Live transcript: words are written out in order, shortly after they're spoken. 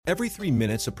Every 3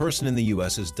 minutes, a person in the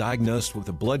U.S. is diagnosed with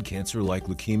a blood cancer like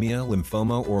leukemia,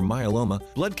 lymphoma, or myeloma,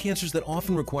 blood cancers that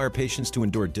often require patients to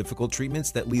endure difficult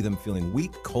treatments that leave them feeling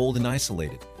weak, cold, and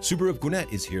isolated. Subaru of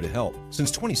Gwinnett is here to help.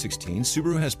 Since 2016,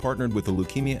 Subaru has partnered with the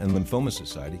Leukemia and Lymphoma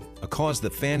Society, a cause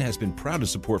that FAN has been proud to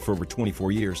support for over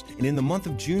 24 years. And in the month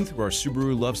of June, through our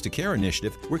Subaru Loves to Care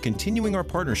initiative, we're continuing our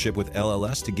partnership with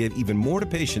LLS to give even more to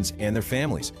patients and their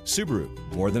families. Subaru,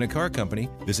 more than a car company.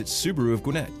 Visit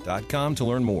SubaruofGwinnett.com to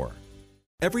learn more.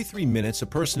 Every 3 minutes, a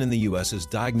person in the U.S. is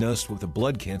diagnosed with a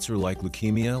blood cancer like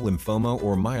leukemia, lymphoma,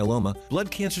 or myeloma,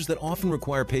 blood cancers that often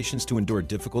require patients to endure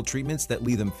difficult treatments that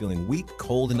leave them feeling weak,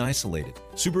 cold, and isolated.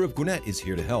 Subaru of Gwinnett is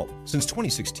here to help. Since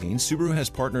 2016, Subaru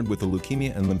has partnered with the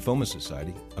Leukemia and Lymphoma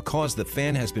Society, a cause that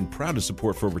FAN has been proud to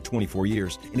support for over 24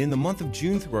 years. And in the month of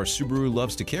June, through our Subaru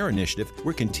Loves to Care initiative,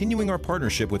 we're continuing our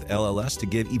partnership with LLS to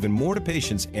give even more to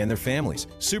patients and their families.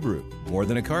 Subaru, more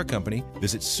than a car company.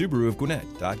 Visit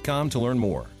SubaruofGwinnett.com to learn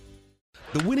more.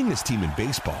 The winningest team in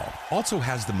baseball also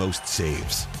has the most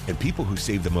saves, and people who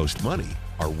save the most money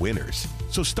are winners.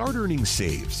 So start earning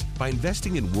saves by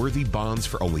investing in worthy bonds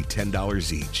for only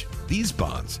 $10 each. These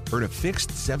bonds earn a fixed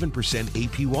 7%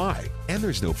 APY, and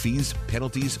there's no fees,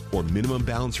 penalties, or minimum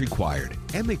balance required,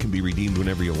 and they can be redeemed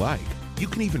whenever you like. You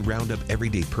can even round up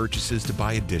everyday purchases to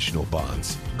buy additional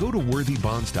bonds. Go to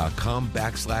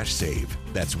worthybonds.com/save.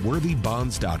 That's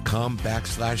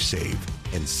worthybonds.com/save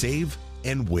and save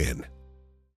and win.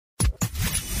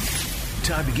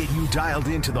 Time to get you dialed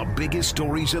into the biggest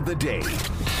stories of the day.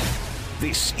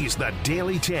 This is the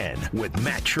Daily 10 with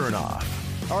Matt Chernoff.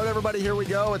 All right, everybody, here we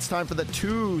go. It's time for the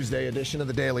Tuesday edition of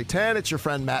the Daily 10. It's your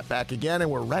friend Matt back again, and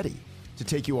we're ready to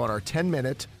take you on our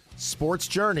 10-minute sports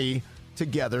journey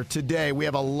together today. We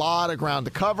have a lot of ground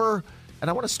to cover, and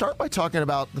I want to start by talking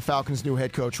about the Falcons' new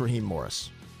head coach, Raheem Morris,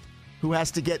 who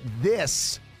has to get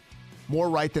this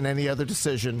more right than any other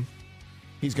decision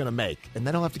he's going to make. And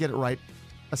then he'll have to get it right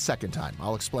a second time.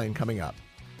 I'll explain coming up.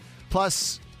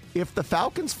 Plus, if the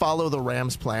Falcons follow the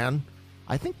Rams' plan,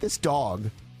 I think this dog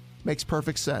makes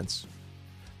perfect sense.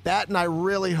 That, and I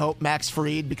really hope Max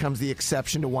Fried becomes the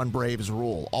exception to one Braves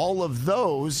rule. All of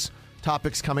those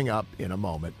topics coming up in a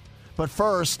moment. But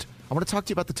first, I want to talk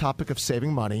to you about the topic of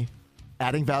saving money,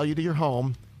 adding value to your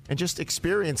home, and just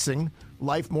experiencing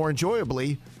life more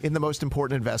enjoyably in the most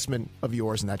important investment of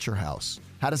yours, and that's your house.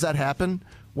 How does that happen?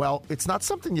 Well, it's not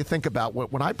something you think about.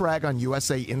 When I brag on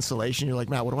USA insulation, you're like,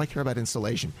 Matt, what do I care about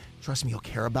insulation? Trust me, you'll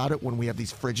care about it when we have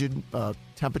these frigid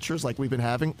temperatures like we've been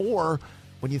having, or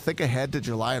when you think ahead to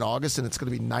July and August and it's going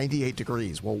to be 98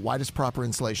 degrees. Well, why does proper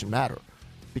insulation matter?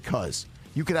 Because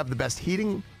you could have the best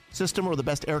heating system or the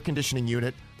best air conditioning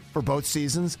unit for both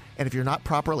seasons, and if you're not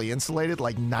properly insulated,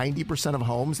 like 90% of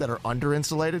homes that are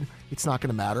under-insulated, it's not going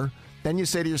to matter. Then you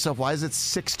say to yourself, why is it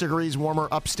 6 degrees warmer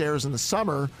upstairs in the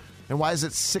summer, and why is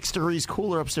it 6 degrees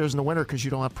cooler upstairs in the winter? Because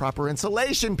you don't have proper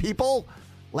insulation, people.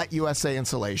 Let USA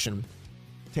Insulation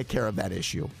take care of that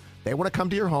issue. They want to come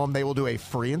to your home. They will do a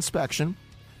free inspection.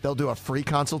 They'll do a free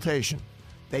consultation.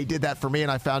 They did that for me,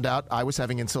 and I found out I was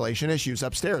having insulation issues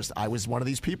upstairs. I was one of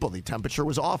these people. The temperature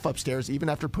was off upstairs, even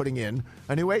after putting in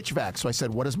a new HVAC. So I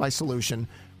said, what is my solution?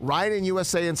 Ryan and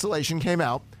USA Insulation came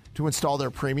out to install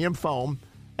their premium foam,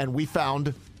 and we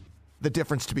found the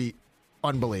difference to be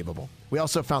unbelievable. We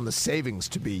also found the savings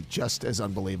to be just as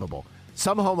unbelievable.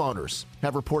 Some homeowners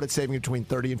have reported saving between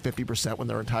 30 and 50% when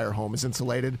their entire home is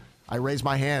insulated. I raise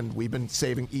my hand. We've been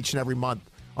saving each and every month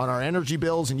on our energy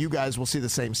bills, and you guys will see the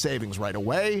same savings right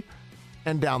away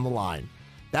and down the line.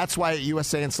 That's why at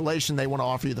USA Insulation, they want to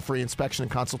offer you the free inspection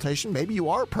and consultation. Maybe you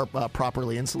are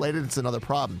properly insulated. It's another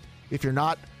problem. If you're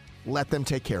not, let them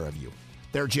take care of you.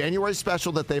 Their January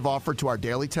special that they've offered to our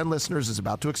Daily 10 listeners is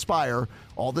about to expire.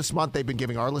 All this month, they've been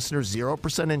giving our listeners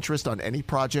 0% interest on any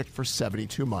project for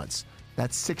 72 months.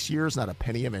 That's 6 years, not a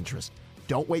penny of interest.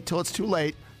 Don't wait till it's too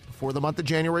late. Before the month of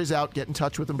January is out, get in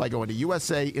touch with them by going to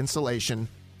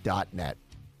usainsulation.net.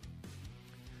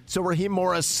 So Raheem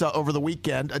Morris, over the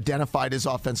weekend, identified his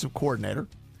offensive coordinator.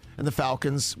 And the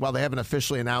Falcons, while they haven't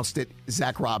officially announced it,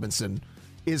 Zach Robinson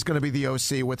is going to be the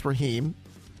OC with Raheem,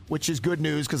 which is good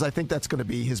news because I think that's going to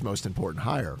be his most important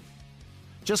hire.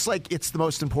 Just like it's the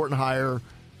most important hire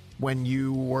when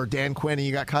you were Dan Quinn and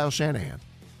you got Kyle Shanahan,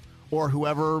 or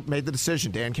whoever made the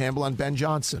decision, Dan Campbell and Ben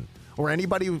Johnson, or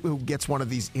anybody who gets one of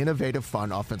these innovative,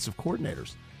 fun offensive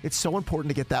coordinators. It's so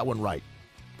important to get that one right.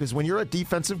 Because when you're a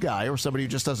defensive guy or somebody who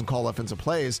just doesn't call offensive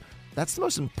plays, that's the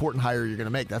most important hire you're going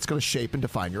to make. That's going to shape and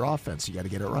define your offense. You got to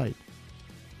get it right.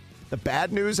 The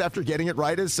bad news after getting it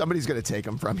right is somebody's going to take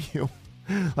them from you.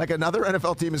 Like another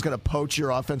NFL team is going to poach your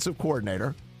offensive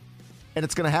coordinator. And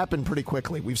it's going to happen pretty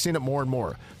quickly. We've seen it more and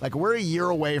more. Like, we're a year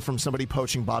away from somebody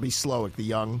poaching Bobby Slowick, the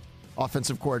young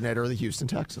offensive coordinator of the Houston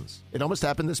Texans. It almost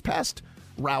happened this past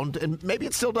round, and maybe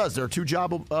it still does. There are two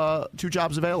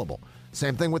jobs available.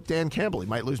 Same thing with Dan Campbell. He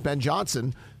might lose Ben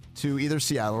Johnson to either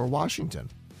Seattle or Washington.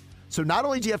 So not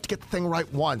only do you have to get the thing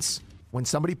right once, when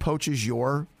somebody poaches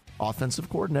your offensive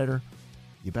coordinator,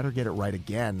 you better get it right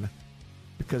again,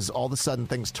 because all of a sudden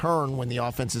things turn when the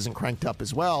offense isn't cranked up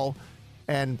as well.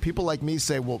 And people like me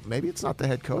say, well, maybe it's not the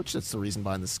head coach that's the reason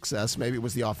behind the success. Maybe it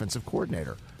was the offensive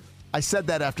coordinator. I said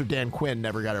that after Dan Quinn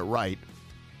never got it right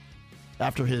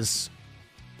after his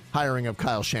hiring of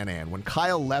Kyle Shanahan. When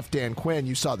Kyle left Dan Quinn,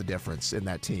 you saw the difference in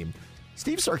that team.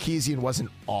 Steve Sarkisian wasn't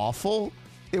awful.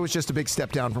 It was just a big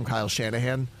step down from Kyle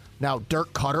Shanahan. Now,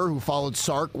 Dirk Cutter, who followed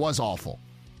Sark, was awful,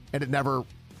 and it never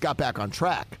got back on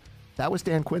track. That was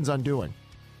Dan Quinn's undoing,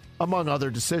 among other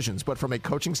decisions. But from a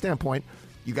coaching standpoint,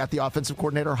 you got the offensive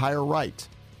coordinator hire right.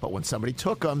 But when somebody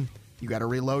took him, you got to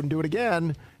reload and do it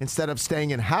again instead of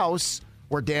staying in-house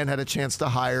where Dan had a chance to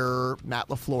hire Matt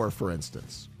LaFleur, for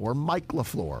instance, or Mike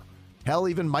LaFleur. Hell,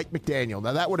 even Mike McDaniel.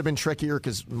 Now, that would have been trickier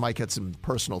because Mike had some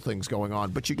personal things going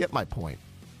on, but you get my point.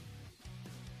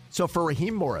 So for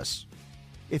Raheem Morris,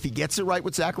 if he gets it right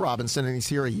with Zach Robinson and he's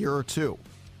here a year or two,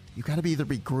 you got to either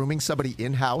be grooming somebody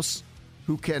in-house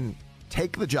who can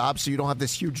take the job so you don't have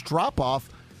this huge drop-off,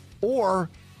 or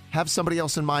have somebody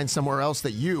else in mind somewhere else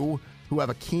that you, who have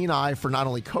a keen eye for not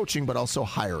only coaching but also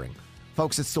hiring.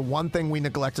 Folks, it's the one thing we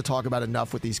neglect to talk about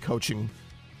enough with these coaching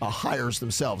hires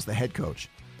themselves, the head coach.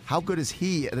 How good is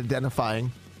he at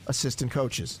identifying assistant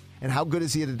coaches? And how good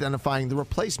is he at identifying the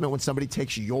replacement when somebody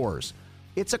takes yours?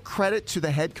 It's a credit to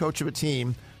the head coach of a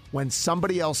team when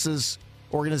somebody else's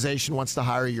organization wants to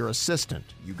hire your assistant.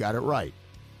 You got it right,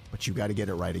 but you got to get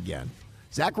it right again.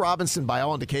 Zach Robinson, by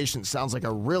all indications, sounds like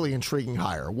a really intriguing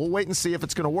hire. We'll wait and see if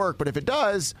it's going to work, but if it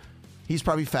does, he's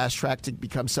probably fast-tracked to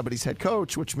become somebody's head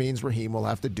coach, which means Raheem will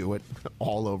have to do it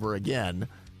all over again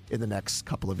in the next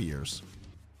couple of years.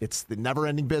 It's the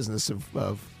never-ending business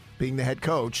of being the head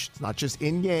coach. It's not just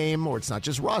in-game, or it's not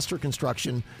just roster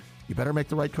construction. You better make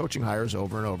the right coaching hires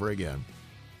over and over again.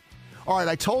 All right,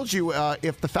 I told you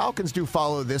if the Falcons do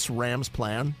follow this Rams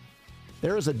plan,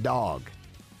 there is a dog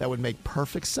that would make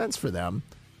perfect sense for them,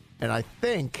 and I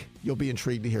think you'll be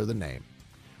intrigued to hear the name.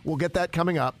 We'll get that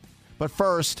coming up. But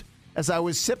first, as I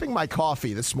was sipping my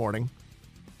coffee this morning,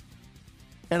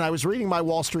 and I was reading my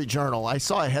Wall Street Journal, I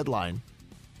saw a headline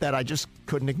that I just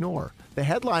couldn't ignore. The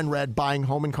headline read, "Buying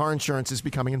home and car insurance is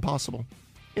becoming impossible."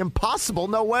 Impossible?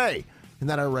 No way. And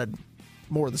then I read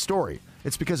more of the story.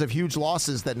 It's because of huge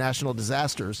losses that national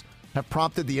disasters have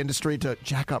prompted the industry to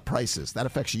jack up prices. That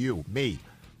affects you, me.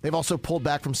 They've also pulled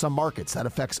back from some markets. That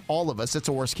affects all of us. It's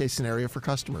a worst-case scenario for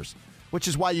customers, which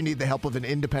is why you need the help of an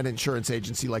independent insurance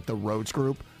agency like the Rhodes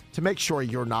Group to make sure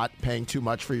you're not paying too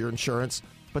much for your insurance,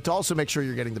 but to also make sure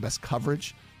you're getting the best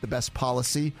coverage, the best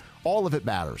policy. All of it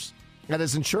matters. And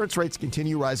as insurance rates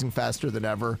continue rising faster than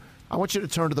ever, I want you to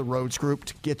turn to the Rhodes Group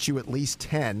to get you at least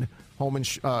 10 home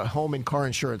and car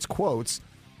insurance quotes,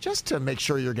 just to make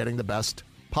sure you're getting the best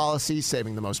policy,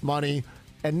 saving the most money,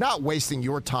 and not wasting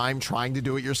your time trying to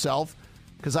do it yourself,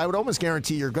 because I would almost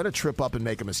guarantee you're going to trip up and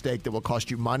make a mistake that will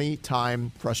cost you money,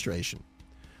 time, frustration.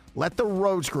 Let the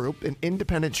Rhodes Group, an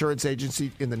independent insurance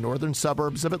agency in the northern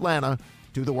suburbs of Atlanta,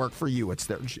 do the work for you. It's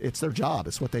their job.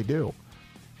 It's what they do.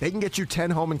 They can get you 10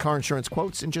 home and car insurance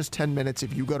quotes in just 10 minutes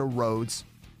if you go to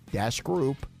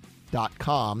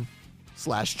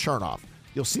Rhodes-Group.com/Chernoff.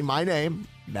 You'll see my name.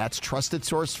 Matt's trusted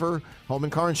source for home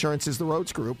and car insurance is the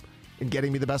Rhodes Group in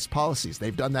getting me the best policies.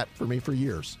 They've done that for me for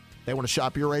years. They want to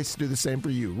shop your race to do the same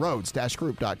for you.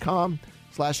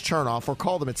 Rhodes-Group.com/Chernoff, or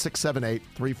call them at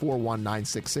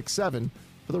 678-341-9667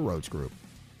 for the Rhodes Group.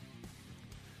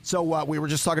 So we were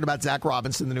just talking about Zach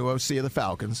Robinson, the new OC of the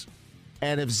Falcons.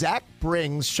 And if Zach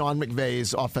brings Sean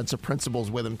McVay's offensive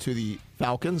principles with him to the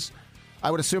Falcons,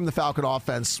 I would assume the Falcon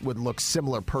offense would look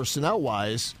similar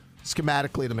personnel-wise,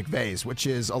 schematically, to McVay's, which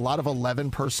is a lot of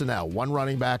 11 personnel, 1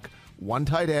 running back, 1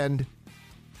 tight end,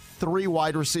 3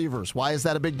 wide receivers. Why is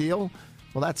that a big deal?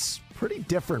 Well, that's pretty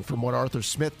different from what Arthur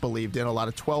Smith believed in, a lot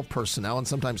of 12 personnel and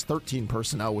sometimes 13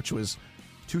 personnel, which was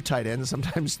 2 tight ends,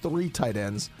 sometimes 3 tight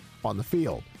ends on the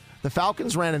field. The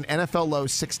Falcons ran an NFL low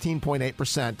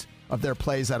 16.8% of their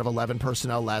plays out of 11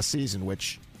 personnel last season,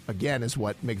 which, again, is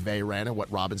what McVay ran and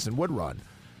what Robinson would run.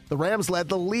 The Rams led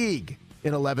the league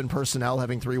in 11 personnel,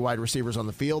 having 3 wide receivers on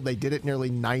the field. They did it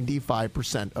nearly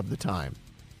 95% of the time.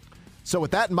 So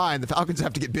with that in mind, the Falcons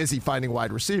have to get busy finding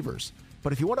wide receivers.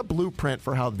 But if you want a blueprint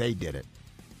for how they did it,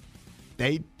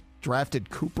 they drafted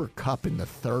Cooper Kupp in the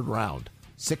 3rd round.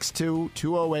 6'2",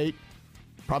 208,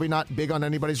 probably not big on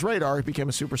anybody's radar. He became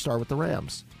a superstar with the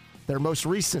Rams. Their most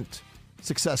recent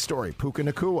success story, Puka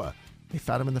Nacua. They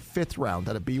found him in the 5th round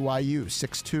out of BYU,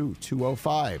 6'2",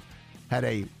 205. Had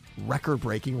a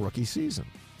record-breaking rookie season.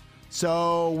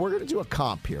 So we're going to do a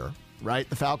comp here, right?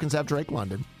 The Falcons have Drake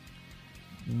London.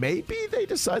 Maybe they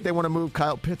decide they want to move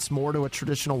Kyle Pitts more to a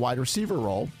traditional wide receiver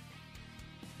role,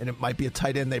 and it might be a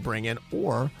tight end they bring in,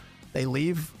 or they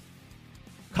leave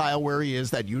Kyle where he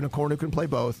is, that unicorn who can play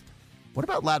both. What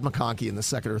about Ladd McConkey in the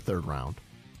 2nd or 3rd round?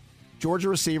 Georgia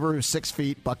receiver who's 6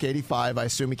 feet, $185. I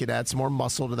assume he can add some more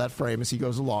muscle to that frame as he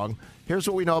goes along. Here's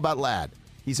what we know about Ladd.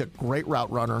 He's a great route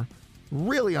runner,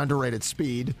 really underrated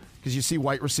speed, because you see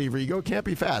white receiver, you go, can't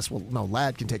be fast. Well, no,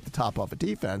 Ladd can take the top off a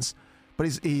defense, but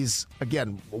he's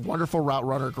again, a wonderful route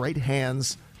runner, great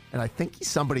hands, and I think he's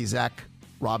somebody Zach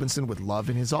Robinson would love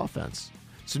in his offense.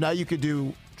 So now you could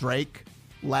do Drake,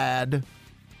 Ladd,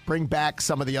 bring back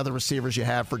some of the other receivers you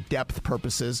have for depth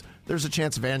purposes. There's a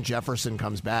chance Van Jefferson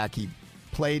comes back. He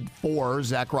played for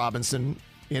Zach Robinson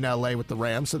in L.A. with the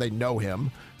Rams, so they know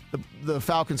him. The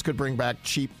Falcons could bring back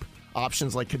cheap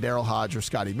options like Kadarius Hodge or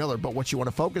Scotty Miller, but what you want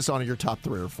to focus on are your top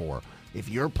 3 or 4. If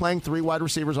you're playing 3 wide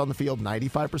receivers on the field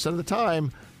 95% of the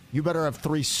time, you better have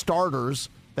 3 starters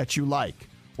that you like.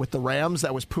 With the Rams,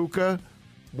 that was Puka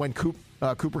when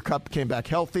Cooper Kupp came back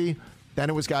healthy. Then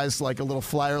it was guys like a little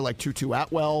flyer like Tutu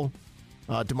Atwell.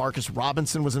 Demarcus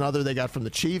Robinson was another they got from the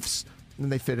Chiefs, and then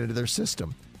they fit into their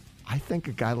system. I think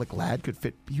a guy like Ladd could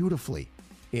fit beautifully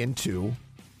into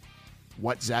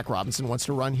what Zach Robinson wants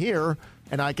to run here.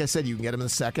 And like I said, you can get him in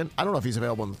the 2nd. I don't know if he's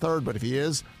available in the 3rd, but if he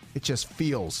is, it just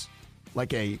feels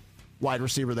like a wide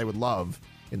receiver they would love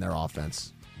in their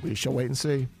offense. We shall wait and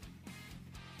see.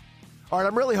 All right,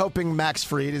 I'm really hoping Max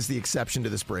Fried is the exception to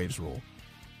this Braves rule.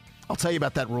 I'll tell you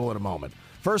about that rule in a moment.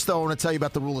 First, though, I want to tell you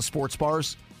about the rule of sports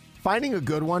bars. Finding a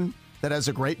good one that has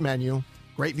a great menu,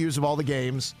 great views of all the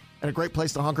games, and a great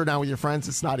place to hunker down with your friends,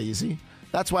 it's not easy.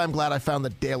 That's why I'm glad I found the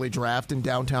Daily Draft in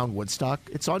downtown Woodstock.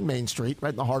 It's on Main Street, right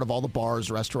in the heart of all the bars,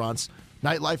 restaurants,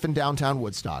 nightlife in downtown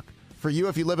Woodstock. For you,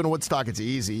 if you live in Woodstock, it's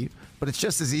easy, but it's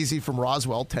just as easy from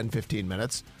Roswell, 10, 15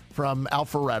 minutes, from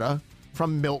Alpharetta,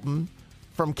 from Milton,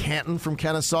 from Canton, from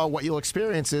Kennesaw. What you'll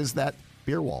experience is that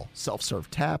beer wall,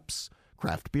 self-serve taps,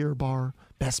 craft beer bar,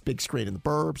 best big screen in the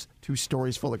burbs, 2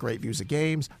 stories full of great views of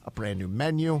games, a brand new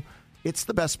menu. It's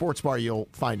the best sports bar you'll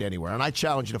find anywhere, and I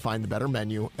challenge you to find the better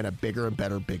menu and a bigger and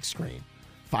better big screen.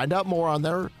 Find out more on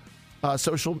their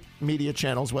social media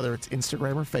channels, whether it's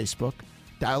Instagram or Facebook.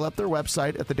 Dial up their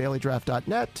website at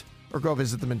thedailydraft.net or go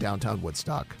visit them in downtown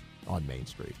Woodstock on Main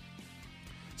Street.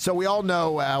 So we all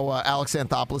know how Alex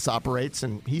Anthopoulos operates,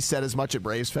 and he said as much at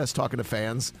Braves Fest talking to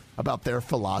fans about their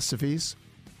philosophies.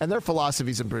 And their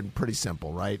philosophies have been pretty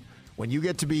simple, right? When you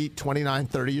get to be 29,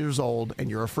 30 years old and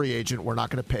you're a free agent, we're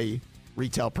not going to pay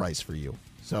retail price for you.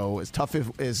 So as tough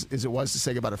as it was to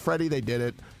say goodbye to Freddie, they did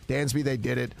it. Dansby, they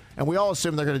did it. And we all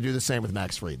assume they're going to do the same with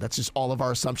Max Fried. That's just all of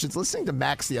our assumptions. Listening to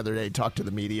Max the other day talk to the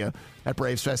media at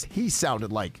Braves Fest, he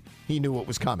sounded like he knew what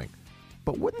was coming.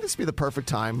 But wouldn't this be the perfect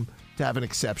time to have an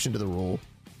exception to the rule?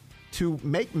 To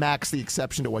make Max the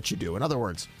exception to what you do. In other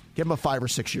words, give him a 5 or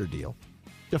 6 year deal.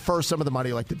 Defer some of the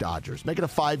money like the Dodgers. Make it a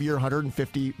 5-year,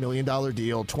 $150 million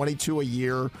deal, $22 a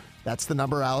year. That's the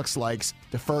number Alex likes.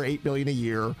 Defer $8 million a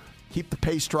year. Keep the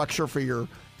pay structure for your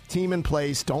team in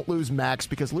place. Don't lose Max,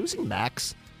 because losing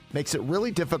Max makes it really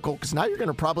difficult, because now you're going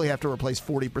to probably have to replace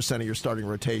 40% of your starting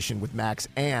rotation with Max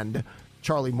and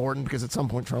Charlie Morton, because at some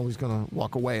point Charlie's going to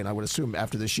walk away, and I would assume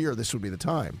after this year this would be the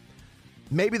time.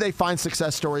 Maybe they find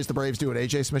success stories the Braves do at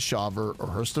A.J. Smith-Shawver or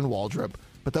Hurston Waldrop,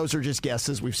 but those are just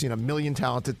guesses. We've seen a million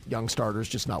talented young starters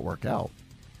just not work out.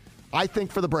 I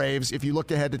think for the Braves, if you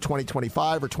look ahead to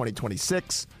 2025 or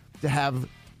 2026, to have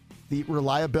the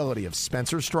reliability of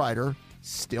Spencer Strider,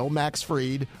 still Max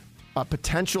Fried, a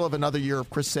potential of another year of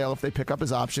Chris Sale if they pick up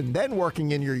his option, then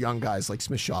working in your young guys like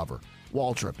Smith-Shawver,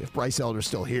 Waldrop, if Bryce Elder's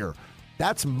still here.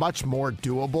 That's much more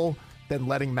doable than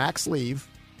letting Max leave,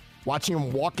 watching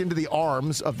him walk into the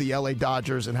arms of the LA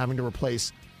Dodgers and having to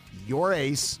replace your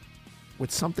ace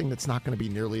with something that's not going to be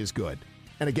nearly as good.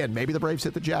 And again, maybe the Braves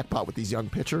hit the jackpot with these young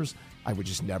pitchers. I would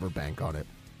just never bank on it.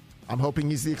 I'm hoping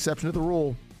he's the exception to the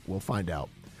rule. We'll find out.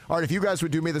 All right, if you guys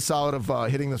would do me the solid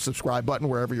of hitting the subscribe button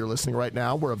wherever you're listening right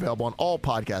now, we're available on all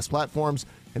podcast platforms,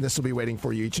 and this will be waiting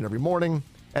for you each and every morning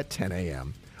at 10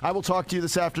 a.m. I will talk to you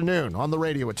this afternoon on the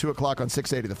radio at 2 o'clock on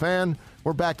 680 The Fan.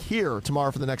 We're back here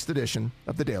tomorrow for the next edition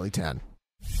of the Daily 10.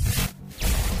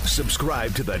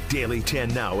 Subscribe to the Daily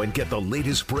 10 now and get the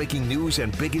latest breaking news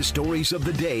and biggest stories of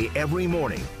the day every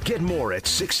morning. Get more at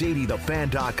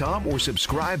 680thefan.com or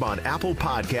subscribe on Apple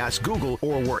Podcasts, Google,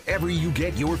 or wherever you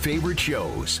get your favorite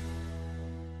shows.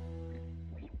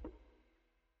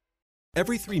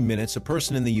 Every 3 minutes, a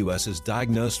person in the U.S. is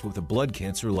diagnosed with a blood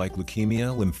cancer like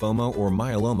leukemia, lymphoma, or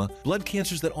myeloma, blood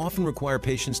cancers that often require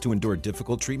patients to endure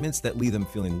difficult treatments that leave them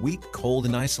feeling weak, cold,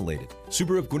 and isolated.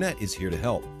 Subaru of Gwinnett is here to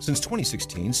help. Since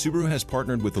 2016, Subaru has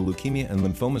partnered with the Leukemia and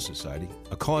Lymphoma Society,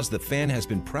 a cause that FAN has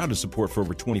been proud to support for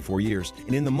over 24 years.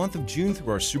 And in the month of June,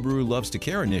 through our Subaru Loves to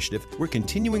Care initiative, we're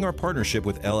continuing our partnership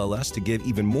with LLS to give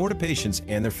even more to patients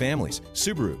and their families.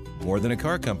 Subaru, more than a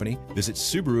car company. Visit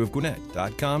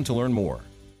SubaruofGwinnett.com to learn more.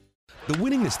 The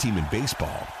winningest team in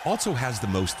baseball also has the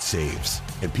most saves,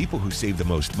 and people who save the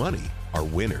most money are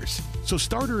winners. So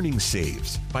start earning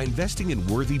saves by investing in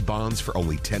worthy bonds for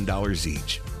only $10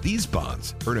 each. These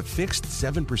bonds earn a fixed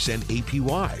 7%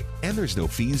 APY, and there's no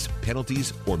fees,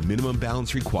 penalties, or minimum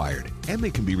balance required, and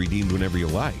they can be redeemed whenever you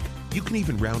like. You can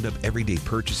even round up everyday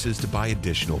purchases to buy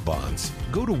additional bonds.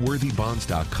 Go to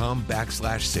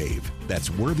worthybonds.com/save. That's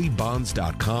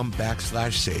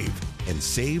worthybonds.com/save and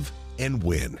save and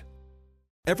win.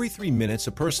 Every 3 minutes,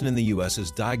 a person in the U.S.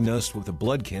 is diagnosed with a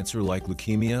blood cancer like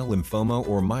leukemia, lymphoma,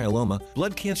 or myeloma,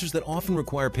 blood cancers that often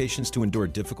require patients to endure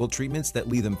difficult treatments that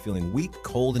leave them feeling weak,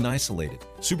 cold, and isolated.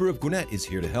 Subaru of Gwinnett is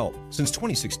here to help. Since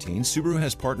 2016, Subaru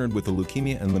has partnered with the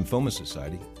Leukemia and Lymphoma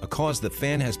Society, a cause that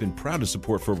FAN has been proud to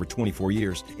support for over 24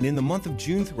 years. And in the month of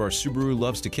June, through our Subaru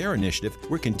Loves to Care initiative,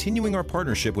 we're continuing our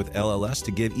partnership with LLS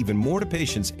to give even more to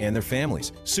patients and their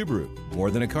families. Subaru, more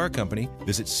than a car company.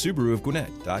 Visit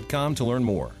SubaruofGwinnett.com to learn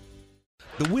more.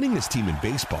 The winningest team in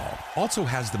baseball also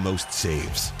has the most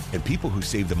saves, and people who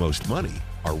save the most money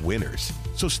are winners.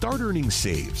 So start earning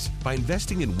saves by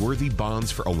investing in worthy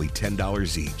bonds for only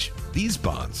 $10 each. These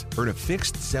bonds earn a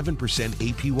fixed 7%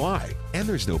 APY, and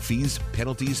there's no fees,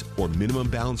 penalties, or minimum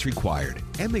balance required,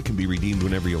 and they can be redeemed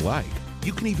whenever you like.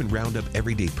 You can even round up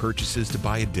everyday purchases to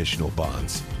buy additional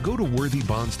bonds. Go to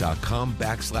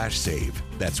worthybonds.com/save.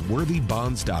 That's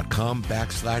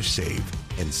worthybonds.com/save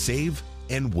and save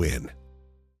and win.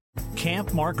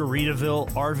 Camp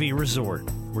Margaritaville RV Resort,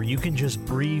 where you can just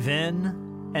breathe in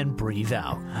and breathe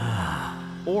out.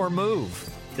 Or move.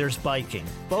 There's biking,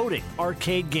 boating,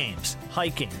 arcade games,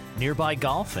 hiking, nearby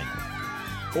golfing.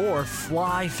 Or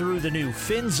fly through the new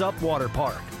Fins Up Water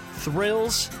Park.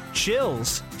 Thrills,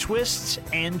 chills, twists,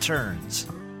 and turns.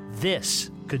 This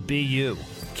could be you.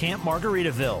 Camp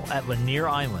Margaritaville at Lanier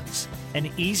Islands, an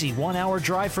easy 1-hour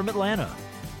drive from Atlanta.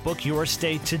 Book your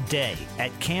stay today at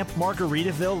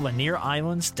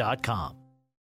campmargaritavillelanierIslands.com.